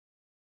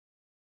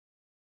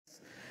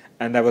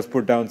and that was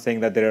put down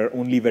saying that there are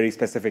only very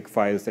specific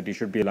files that you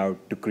should be allowed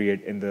to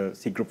create in the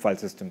C group file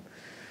system.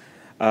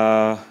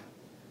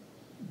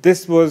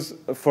 This was,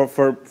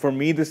 for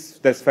me, this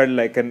felt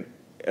like an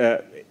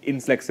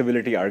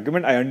inflexibility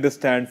argument. I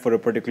understand for a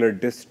particular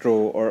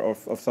distro or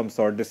of some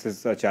sort, this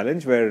is a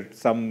challenge where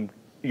some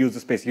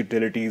user space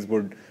utilities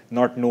would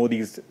not know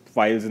these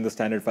files in the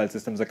standard file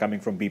systems are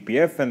coming from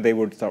BPF, and they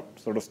would sort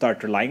of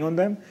start relying on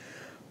them.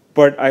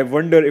 But I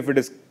wonder if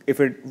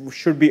it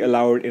should be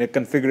allowed in a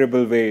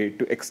configurable way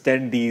to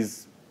extend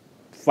these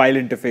file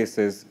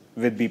interfaces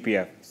with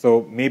BPF.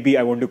 So maybe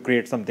I want to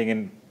create something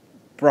in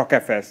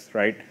procfs,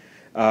 right?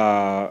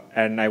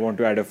 And I want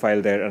to add a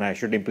file there, and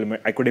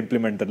I could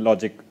implement the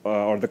logic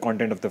or the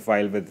content of the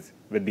file with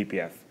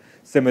BPF.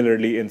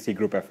 Similarly in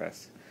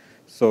cgroupfs.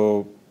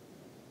 So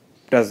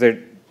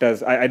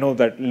I know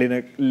that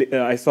Linux.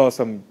 I saw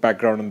some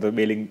background on the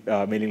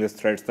mailing list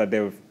threads that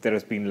this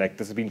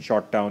has been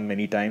shot down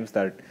many times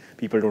that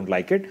people don't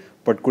like it.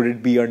 But could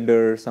it be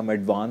under some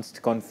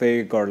advanced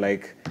config or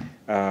like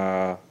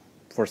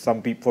for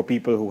people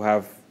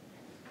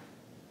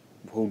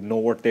who know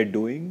what they're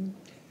doing,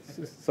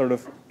 sort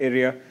of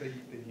area?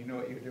 You know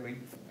what you're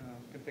doing,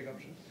 config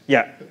options?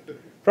 Yeah,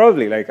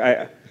 probably.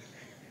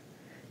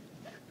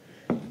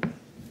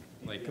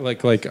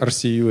 Like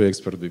RCU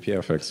expert,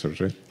 BPF expert,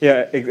 right?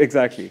 Yeah,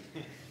 exactly.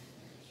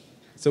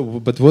 So,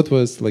 but what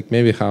was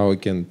maybe how we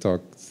can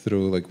talk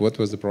through what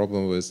was the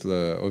problem with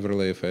the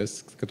overlay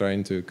FS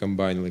trying to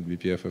combine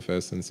BPF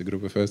FS and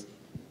cgroup FS?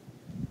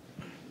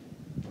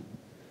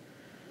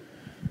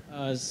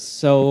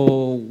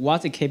 So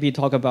what the KP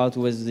talked about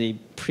was the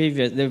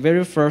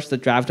very first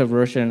draft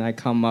version I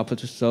come up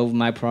to solve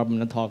my problem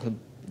to talk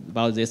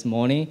about this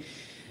morning.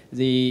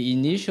 The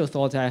initial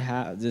thought I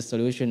had, the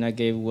solution I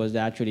gave was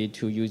actually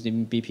to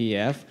using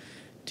BPF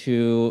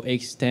to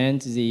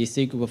extend the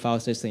cgroup file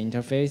system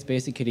interface.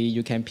 Basically,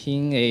 you can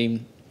ping a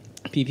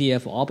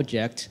BPF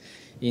object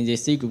in the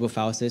cgroup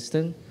file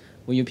system.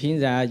 When you ping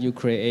that, you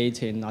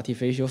create an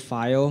artificial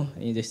file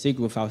in the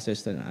cgroup file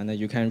system, and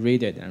you can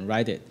read it and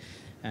write it.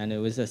 And it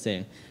was the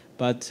same.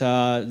 But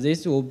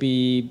this will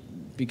be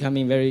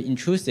becoming very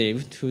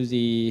intrusive to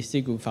the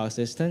cgroup file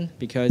system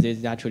because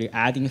it's actually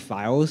adding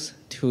files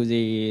to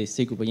the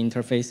cgroup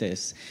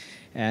interfaces.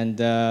 And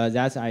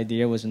that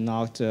idea was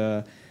not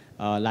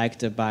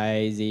liked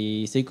by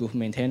the cgroup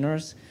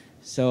maintainers.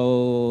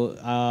 So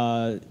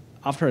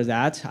after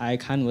that, I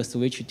kind of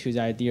switched to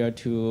the idea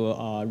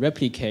to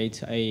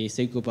replicate a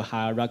cgroup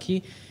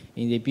hierarchy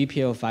in the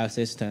BPF file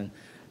system.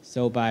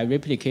 So by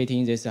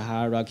replicating these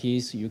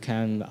hierarchies, you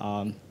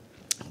can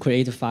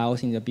create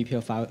files in the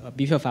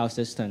BPF file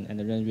system and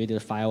then read the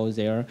files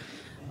there.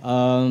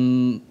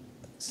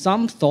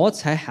 Some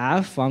thoughts I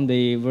have from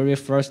the very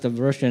first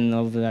version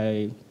of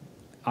the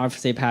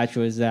RFC patch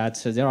was that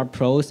there are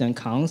pros and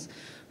cons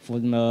for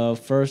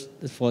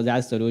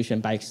that solution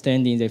by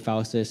extending the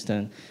file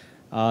system.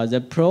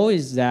 The pro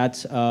is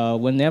that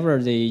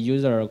whenever the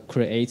user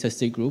creates a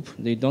C group,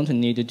 they don't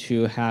need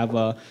to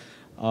have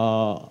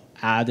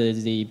add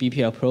the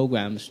BPF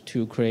programs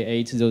to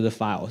create those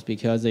files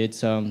because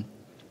it's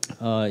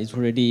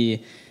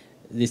already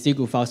the C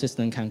group file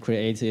system can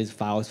create these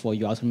files for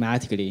you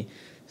automatically.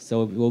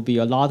 So it will be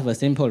a lot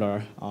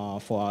simpler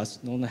for us.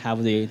 Don't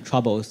have the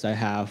troubles I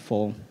have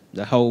for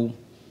the whole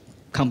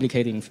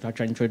complicated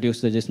infrastructure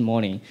introduced this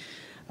morning.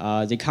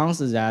 The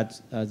cons is that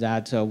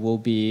will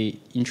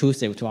be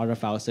intrusive to other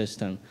file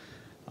system.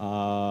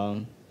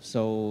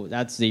 So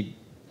that's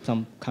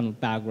some kind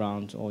of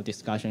background or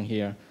discussion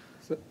here.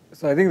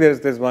 So I think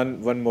there's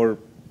one more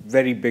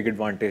very big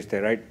advantage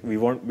there, right? We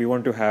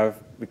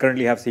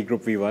currently have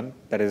cgroup v1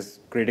 that is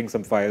creating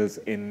some files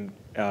in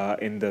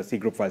the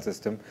cgroup file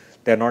system.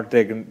 They're not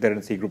there in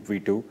cgroup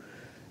v2.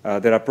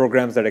 There are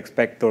programs that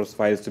expect those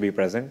files to be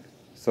present.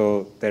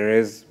 So there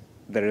is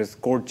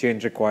code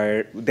change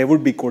required. There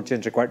would be code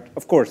change required.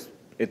 Of course,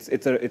 it's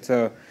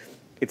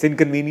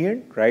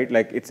inconvenient, right?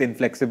 Like it's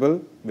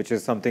inflexible, which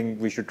is something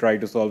we should try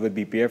to solve with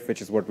BPF,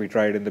 which is what we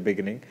tried in the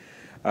beginning.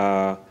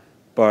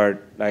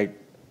 But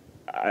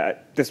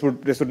this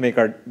would make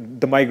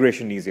the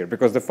migration easier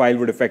because the file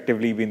would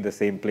effectively be in the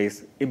same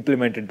place,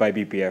 implemented by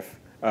BPF.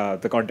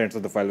 The contents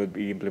of the file would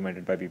be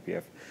implemented by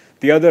BPF.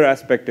 The other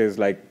aspect is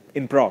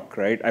in proc,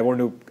 right? I want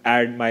to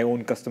add my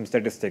own custom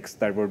statistics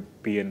that would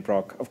be in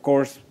proc. Of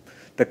course,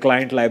 the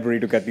client library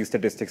to get these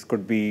statistics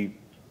could be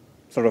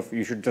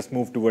you should just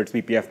move towards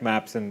BPF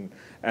maps and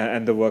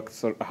the work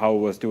how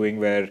was doing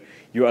where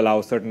you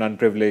allow certain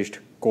unprivileged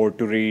code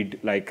to read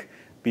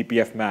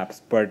BPF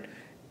maps. But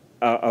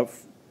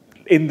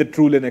in the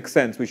true Linux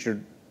sense, we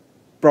should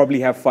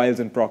probably have files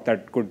in proc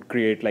that could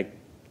create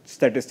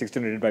statistics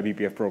generated by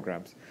BPF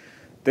programs.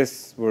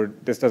 This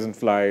doesn't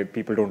fly.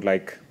 People don't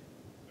like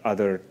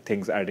other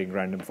things adding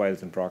random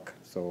files in proc.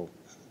 So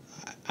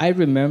I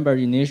remember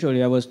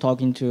initially I was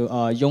talking to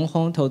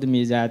Yonghong told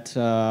me that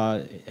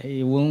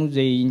when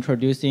they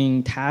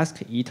introducing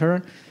task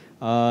eater,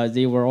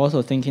 they were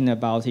also thinking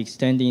about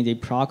extending the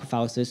proc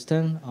file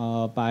system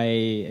by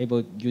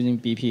using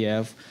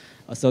BPF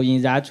So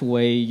in that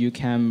way, you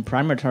can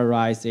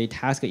parameterize a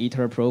task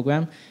eater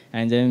program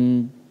and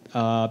then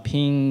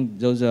ping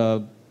those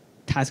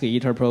task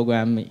eater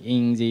program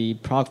in the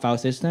proc file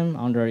system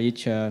under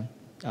each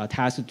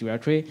task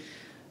directory.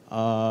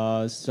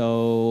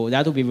 So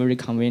that would be very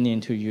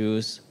convenient to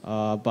use.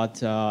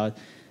 But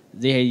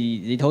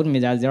they told me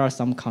that there are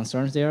some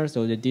concerns there,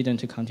 so they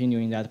didn't continue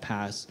in that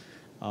path.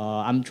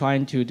 I'm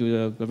trying to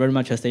do very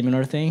much a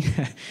similar thing,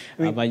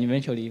 but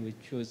eventually we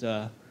choose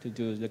to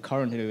do the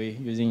currently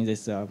using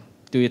this,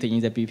 do it in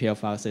the BPF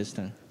file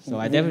system. So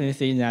I definitely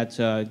think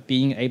that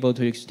being able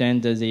to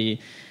extend the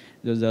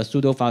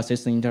pseudo file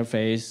system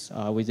interface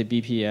with the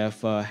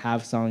BPF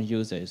have some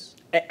uses.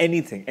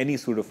 Anything, any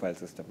pseudo file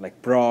system,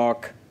 like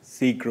proc,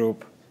 C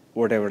group,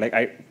 whatever.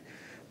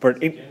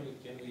 But in,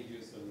 Can we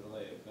use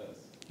overlay FS?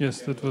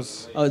 Yes, that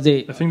was. Oh, I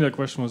think that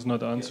question was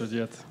not answered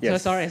yet.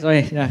 yes. So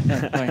sorry. Yeah,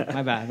 sorry.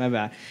 My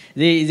bad.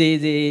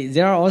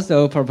 There are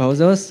also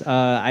proposals.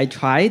 I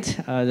tried.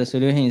 The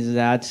solution is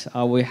that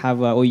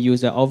we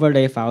use an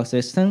overlay file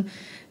system.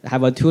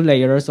 Have two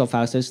layers of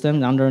file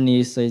system.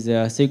 Underneath is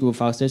a C group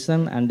file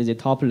system, and the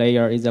top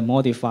layer is a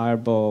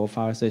modifiable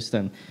file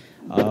system,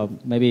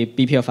 maybe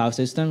BPF file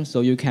system.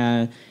 So you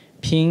can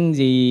ping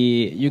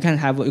you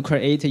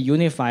create a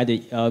unified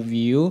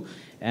view,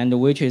 and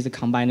which is a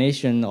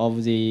combination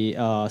of the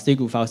C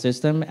group file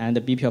system and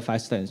the BPF file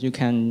systems. You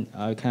can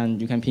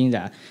ping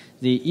that.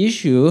 The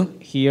issue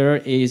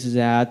here is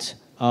that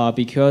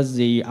because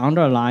the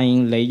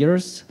underlying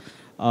layers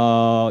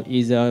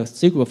is a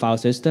C group file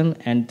system,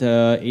 and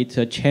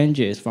it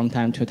changes from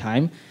time to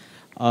time.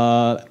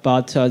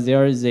 But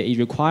there is a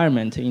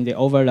requirement in the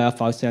overlay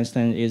file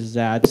system is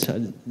that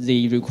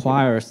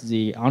requires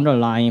the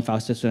underlying file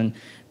system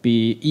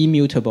be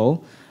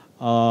immutable.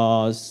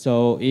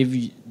 So if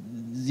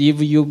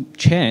you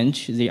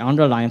change the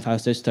underlying file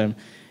system,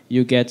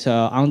 you get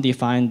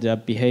undefined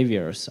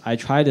behaviors. I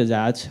tried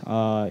that.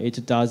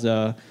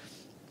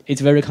 It's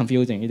very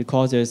confusing. It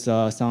causes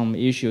some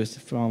issues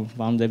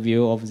from the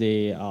view of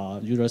the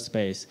user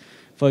space.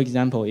 For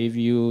example, if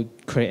you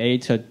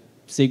create a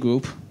C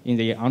group in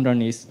the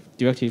underneath,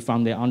 directly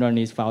from the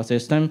underneath file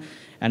system,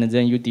 and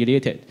then you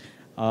delete it,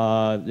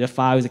 the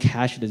file is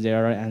cached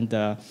there,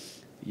 and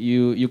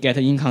you get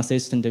an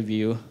inconsistent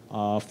view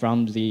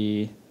from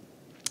the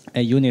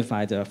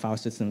unified file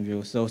system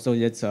view. So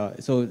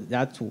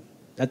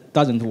that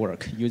doesn't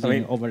work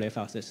using overlay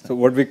file system. So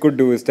what we could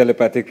do is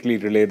telepathically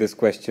relay this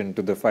question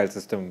to the file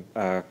system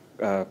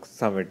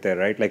summit there,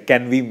 right? Like,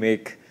 can we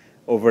make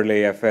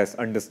overlay FS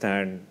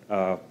understand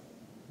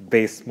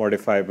base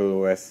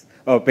modifiable OS,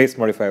 base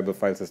modifiable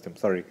file system?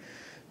 Sorry.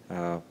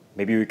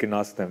 Maybe we can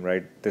ask them,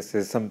 right? This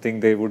is something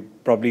they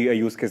would probably a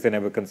use case they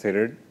never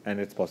considered, and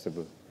it's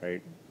possible,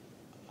 right?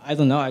 I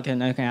don't know. I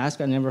can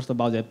ask. I never thought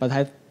about it,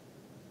 but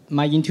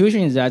my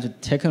intuition is that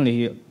it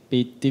technically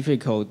be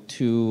difficult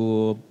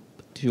to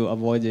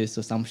avoid this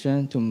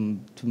assumption,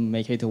 to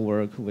make it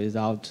work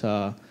without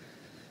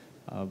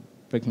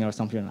breaking our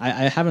assumption.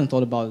 I haven't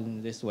thought about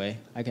it this way.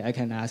 I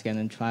can ask and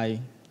then try.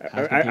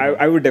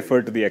 I would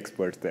defer to the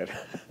experts there.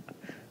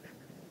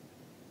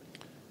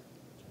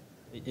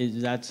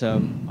 Is that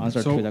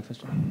answer to that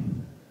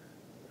question?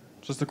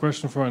 Just a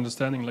question for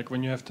understanding, like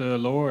when you have the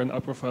lower and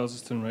upper file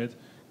system, right,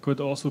 could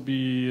also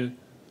be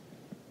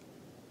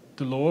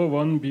the lower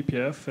one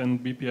BPF, and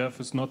BPF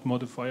is not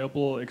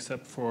modifiable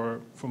except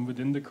from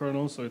within the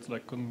kernel, so it's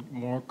like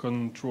more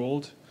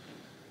controlled.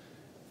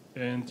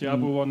 And the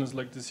upper one is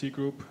like the C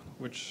group,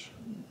 which...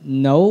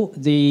 No,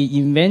 the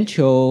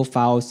eventual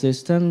file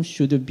system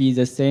should be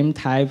the same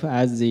type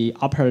as the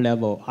upper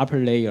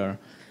layer,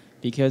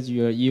 because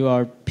you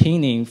are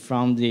pinning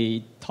from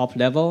the top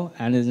level,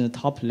 and then the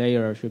top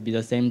layer should be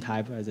the same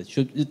type as it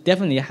should. It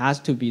definitely has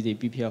to be the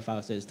BPF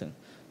file system.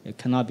 It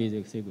cannot be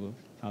the C group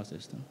file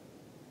system.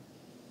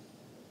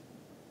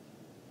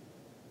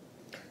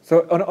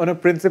 So on a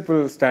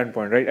principle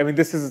standpoint, right? I mean,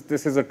 this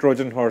is a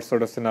Trojan horse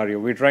sort of scenario.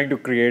 We're trying to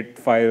create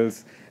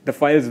files. The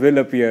files will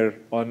appear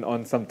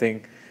on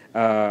something.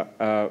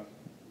 On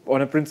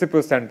a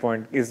principle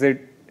standpoint,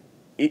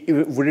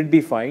 would it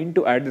be fine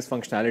to add this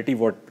functionality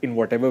in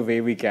whatever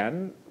way we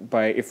can,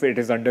 if it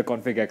is under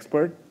config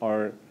expert,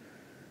 or?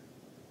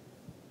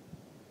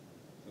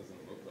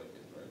 Doesn't look like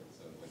it, right?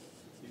 So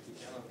if we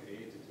cannot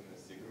create it in a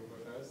C group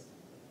FS,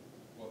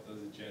 what does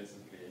the chance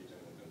of creating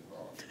it in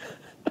proc?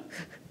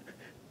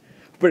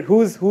 But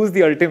who's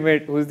the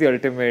ultimate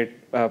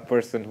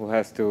person who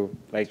has to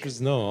like?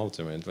 There's no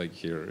ultimate like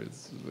here.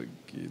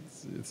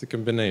 It's a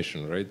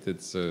combination, right?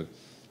 It's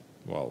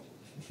well,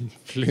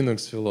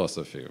 Linux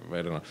philosophy.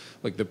 I don't know.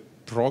 Like the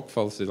proc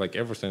files, like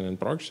everything in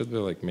proc should be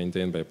like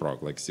maintained by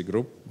proc. Like C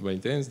group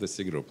maintains the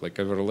C group. Like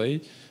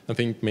overlay, I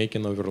think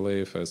making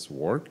overlay FS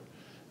work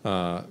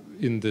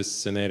in this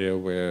scenario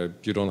where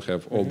you don't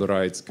have all the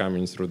writes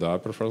coming through the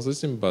upper file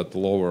system, but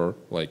lower,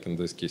 like in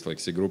this case, like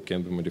C group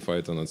can be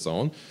modified on its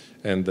own,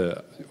 and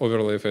the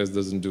overlay FS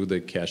doesn't do the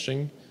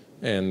caching,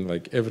 and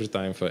like every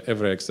time for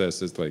every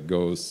access it like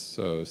goes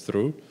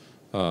through.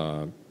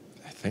 I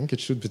think it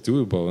should be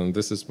doable, and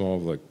this is more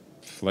of like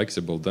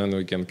flexible, then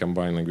we can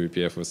combine like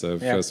BPF with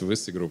FS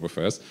with the group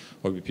FS,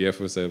 or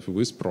BPF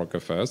with proc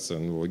FS,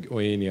 and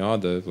or any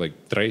other like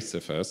trace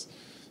FS,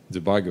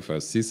 debug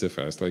FS,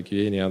 sysfs, like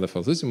any other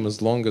file system,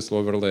 as long as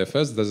overlay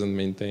FS doesn't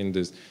maintain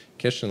this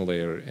caching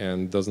layer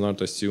and does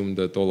not assume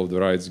that all of the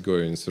writes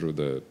going through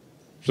the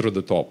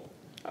top.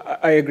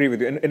 I agree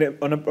with you. And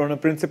on a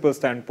principle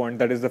standpoint,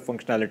 that is the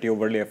functionality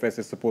overlay FS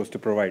is supposed to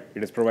provide.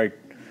 It is provide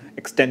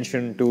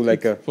extension to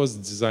like it was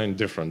designed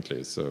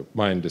differently, so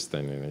my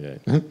understanding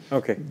again.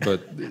 Okay.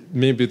 But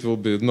maybe it will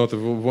be not. It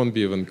won't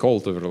be even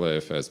called overlay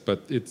FS,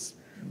 but it's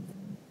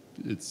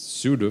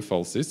pseudo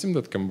file system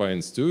that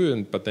combines two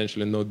and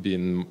potentially not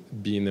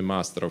being a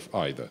master of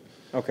either.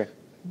 Okay.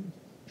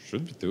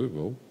 Should be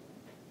doable.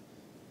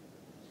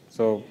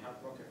 So.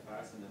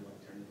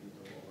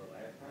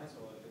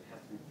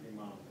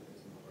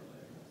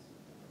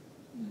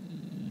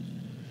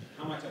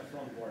 How much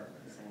upfront work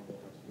does someone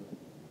will have to do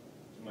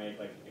to make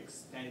like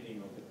extending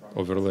of the program?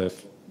 Overlay,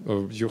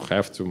 you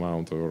have to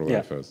mount overlay Yeah.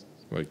 FS.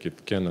 Like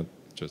it cannot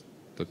just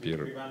appear.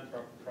 To prevent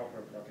proper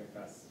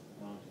ProcFS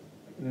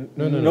mounting.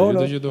 No,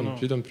 you don't. No.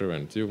 You don't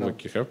prevent. You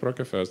like you have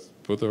ProcFS,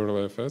 put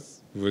overlay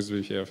FS with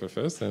BPF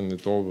FS, and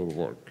it all will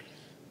work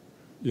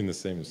in the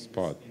same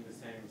spot. In the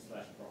same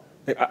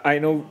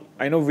 /proc.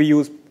 I know we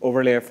use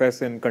overlay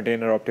FS in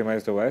container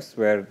optimized OS,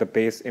 where the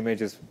base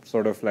image is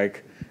sort of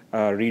like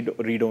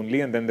read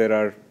only, and then there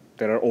are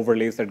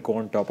overlays that go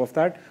on top of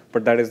that.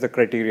 But that is the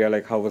criteria,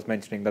 like How was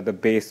mentioning, that the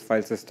base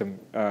file system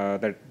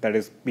that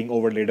is being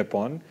overlaid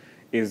upon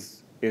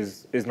is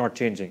not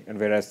changing, and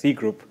whereas C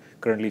group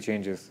currently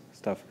changes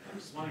stuff. I'm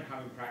just wondering how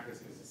in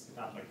practice is this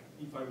set up. Like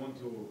if I want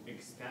to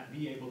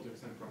be able to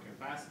extend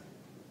ProcFS,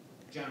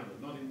 generally,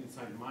 not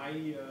inside my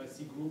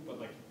C group, but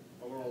like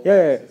overall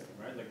system,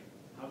 right? Like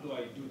how do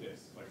I do this?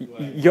 Like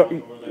do I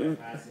overlay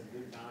FS in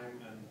good time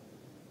and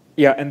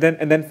yeah, and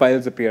then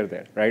files appear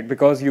there, right?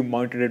 Because you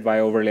mounted it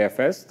via overlay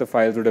FS, the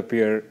files would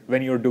appear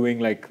when you're doing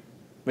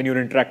when you're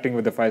interacting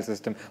with the file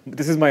system.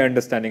 This is my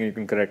understanding, and you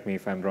can correct me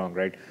if I'm wrong,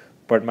 right?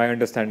 But my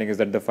understanding is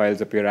that the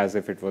files appear as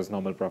if it was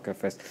normal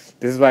ProcFS.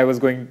 This is why I was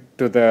going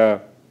to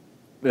the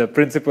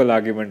principal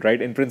argument,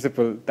 right? In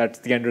principle, that's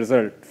the end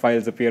result.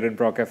 Files appear in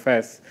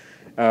ProcFS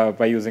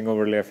by using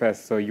overlay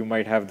FS. So you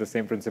might have the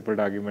same principled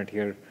argument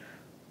here,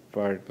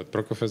 but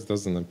ProcFS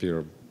doesn't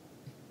appear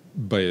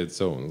by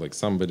its own. Like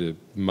somebody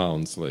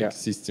mounts, like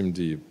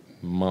systemd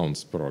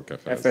mounts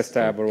ProcFS. FS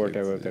tab or like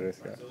whatever there is.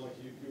 Yeah. so like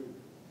you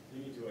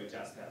need to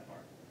adjust that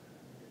part.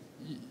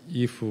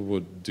 If we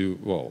would do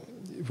well,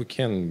 we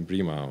can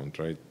remount,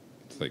 right?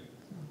 It's like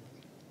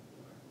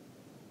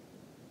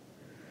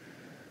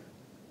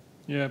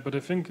Yeah, but I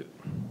think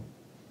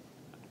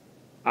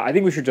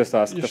we should just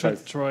ask you the should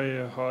files.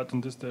 try hard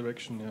in this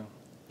direction. Yeah.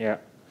 Yeah.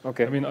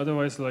 Okay. I mean,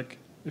 otherwise, like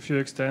if you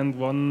extend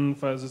one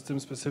file system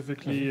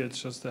specifically,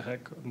 it's just a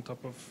hack on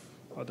top of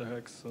other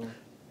hacks. So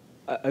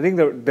I think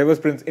there was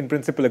in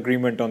principle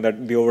agreement on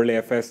that the overlay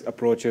FS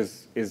approach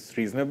is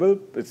reasonable.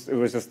 It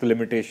was just the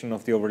limitation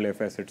of the overlay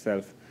FS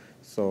itself.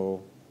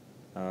 So,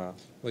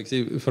 like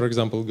see, for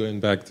example, going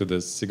back to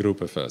this C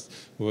group FS,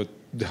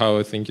 how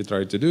I think you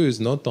try to do is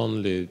not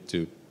only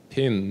to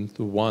pin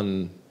to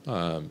one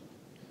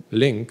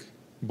link,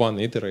 one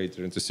iterator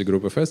into C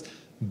group FS,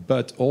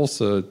 but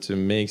also to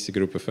make C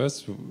group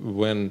FS,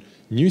 when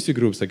new C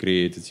groups are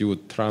created, you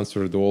would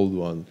transfer the old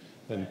one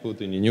and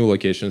put in a new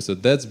location. So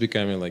that's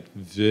becoming like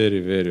very,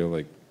 very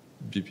like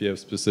BPF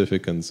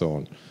specific and so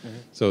on.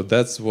 So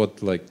that's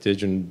what like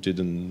Tejan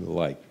didn't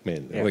like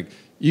mainly. Yeah. Like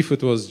if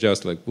it was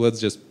just like, let's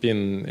just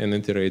pin an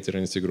iterator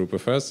in C group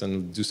FS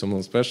and do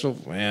something special,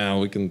 well,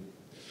 we can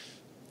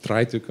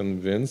try to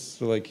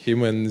convince like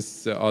him and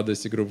other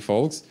C group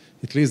folks.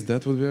 At least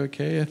that would be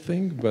okay, I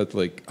think. But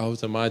like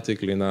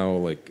automatically now,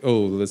 like,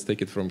 oh, let's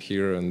take it from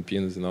here and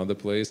pin it in another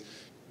place.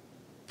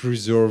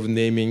 Preserve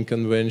naming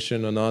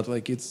convention or not,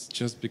 like it's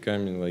just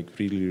becoming like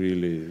really,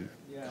 really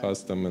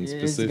custom and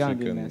specific. It's gonna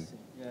be messy.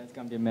 Yeah, it's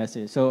gonna be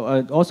messy.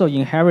 So also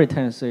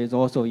inheritance is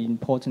also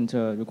important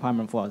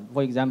requirement for us.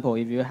 For example,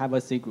 if you have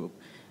a C group,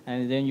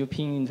 and then you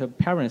pin into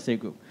parent C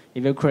group,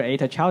 if you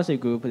create a child C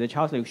group, the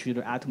child C group should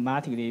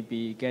automatically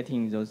be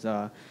getting those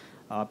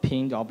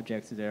pinned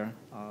objects there.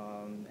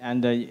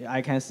 And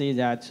I can see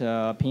that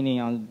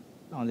pinning on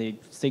the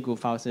C group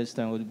file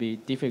system would be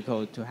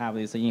difficult to have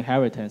this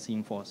inheritance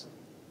enforced.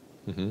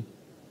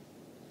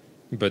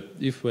 But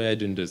if we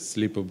add in the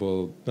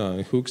sleepable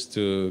hooks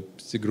to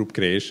C group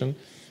creation,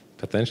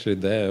 potentially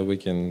there we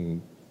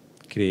can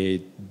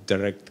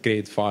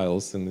create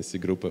files in the C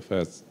group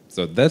FS.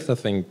 So that's the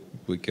thing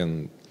we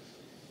can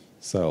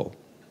sell.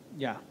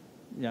 Yeah.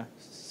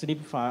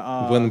 Sleep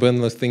file.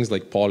 When things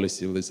like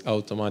policy, this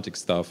automatic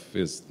stuff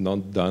is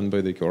not done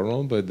by the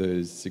kernel, by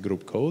the C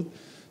group code,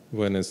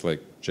 when it's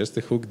like just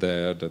a hook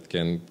there that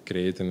can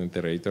create an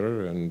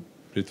iterator and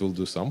it will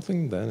do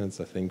something, then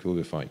I think will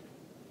be fine.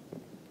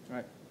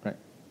 Right.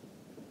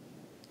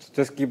 So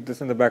just keep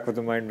this in the back of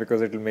the mind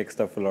because it will make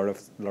stuff a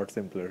lot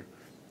simpler.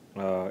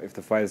 If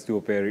the files do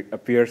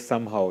appear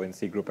somehow in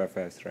C group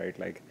FS, right?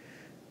 Like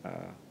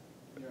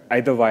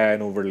either via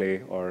an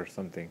overlay or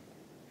something.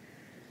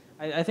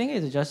 I think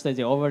it's just that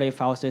the overlay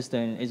file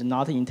system is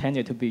not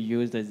intended to be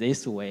used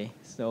this way,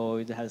 so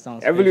it has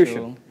some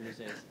Evolution. special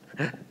uses.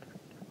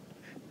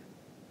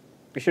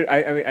 We should.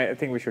 I mean, I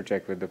think we should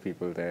check with the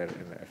people there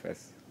in the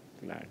FS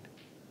land.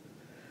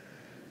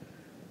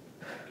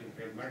 You can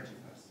create merging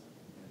fast.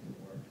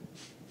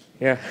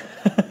 Yeah.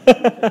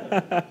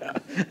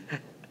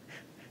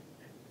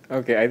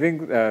 Okay, I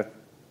think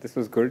this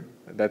was good.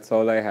 That's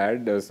all I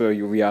had. So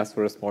we asked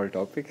for a small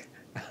topic.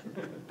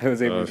 I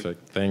was able.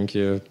 Perfect. Thank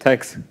you.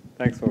 Thanks,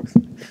 folks.